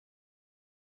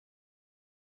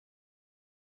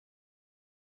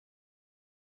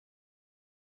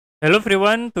Hello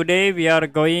everyone, today we are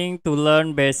going to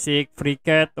learn basic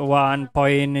FreeCAD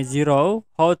 1.0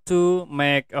 how to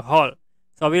make a hole.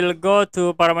 So we'll go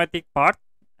to parametric part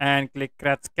and click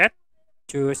create sketch,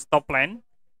 choose top line.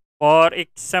 For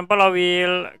example, I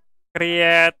will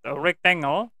create a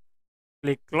rectangle,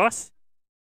 click close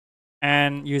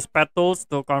and use path tools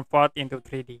to convert into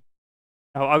 3D.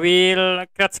 Now I will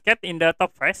create sketch in the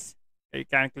top face. You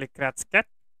can click create sketch.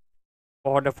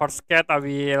 For the first sketch, I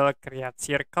will create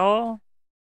circle,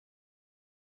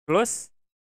 close,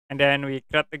 and then we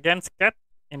create again sketch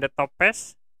in the top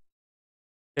face,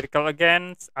 circle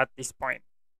again at this point,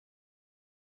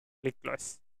 click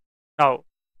close. Now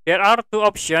there are two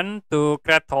options to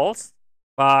create holes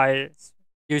by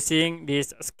using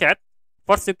this sketch.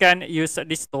 First you can use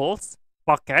these tools,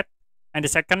 pocket, and the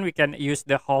second we can use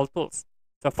the hole tools.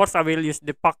 So first I will use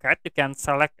the pocket. You can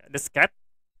select the sketch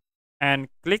and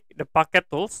click the pocket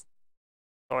tools.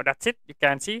 So that's it. You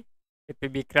can see it will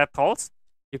be create holes.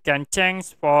 You can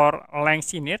change for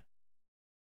length in it,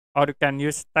 or you can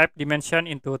use type dimension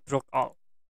into drag all.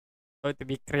 So to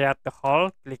be create the hole,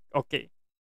 click OK.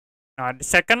 Now the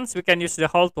seconds we can use the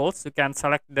hole tools. You can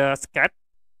select the sketch,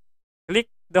 click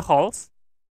the holes,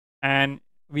 and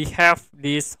we have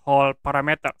these hole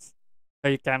parameters.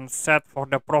 So you can set for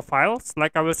the profiles,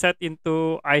 like I will set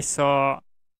into isometric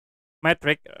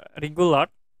regular,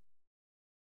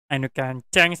 and you can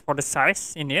change for the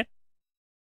size in it,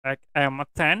 like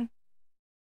M10.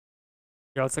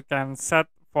 You also can set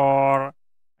for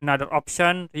another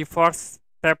option, reverse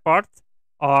tapered,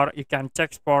 or you can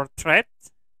check for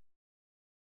threads.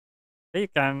 You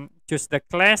can choose the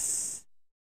class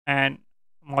and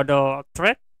model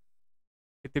thread.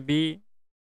 It will be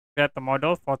create a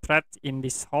model for threads in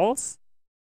these holes.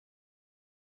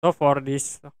 So for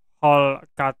this hole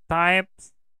cut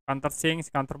types, countersinks,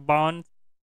 counterbound,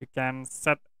 you can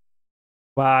set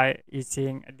by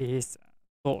using these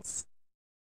tools.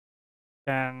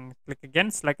 Can click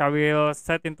again, like I will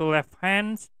set into left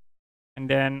hand, and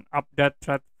then update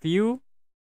thread view.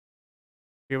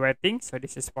 Be waiting. So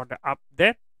this is for the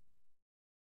update.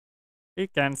 You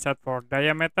can set for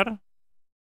diameter.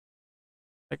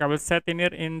 Like I will set in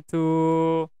it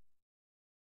into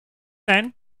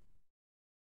 10.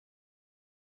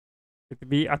 It will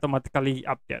be automatically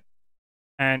updated.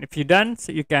 And if you're done,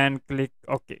 so you can click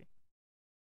OK.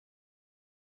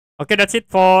 Okay, that's it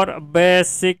for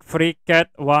basic FreeCAD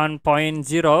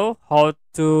 1.0, how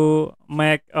to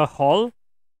make a hole.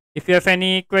 If you have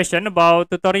any question about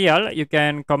tutorial, you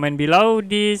can comment below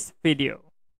this video.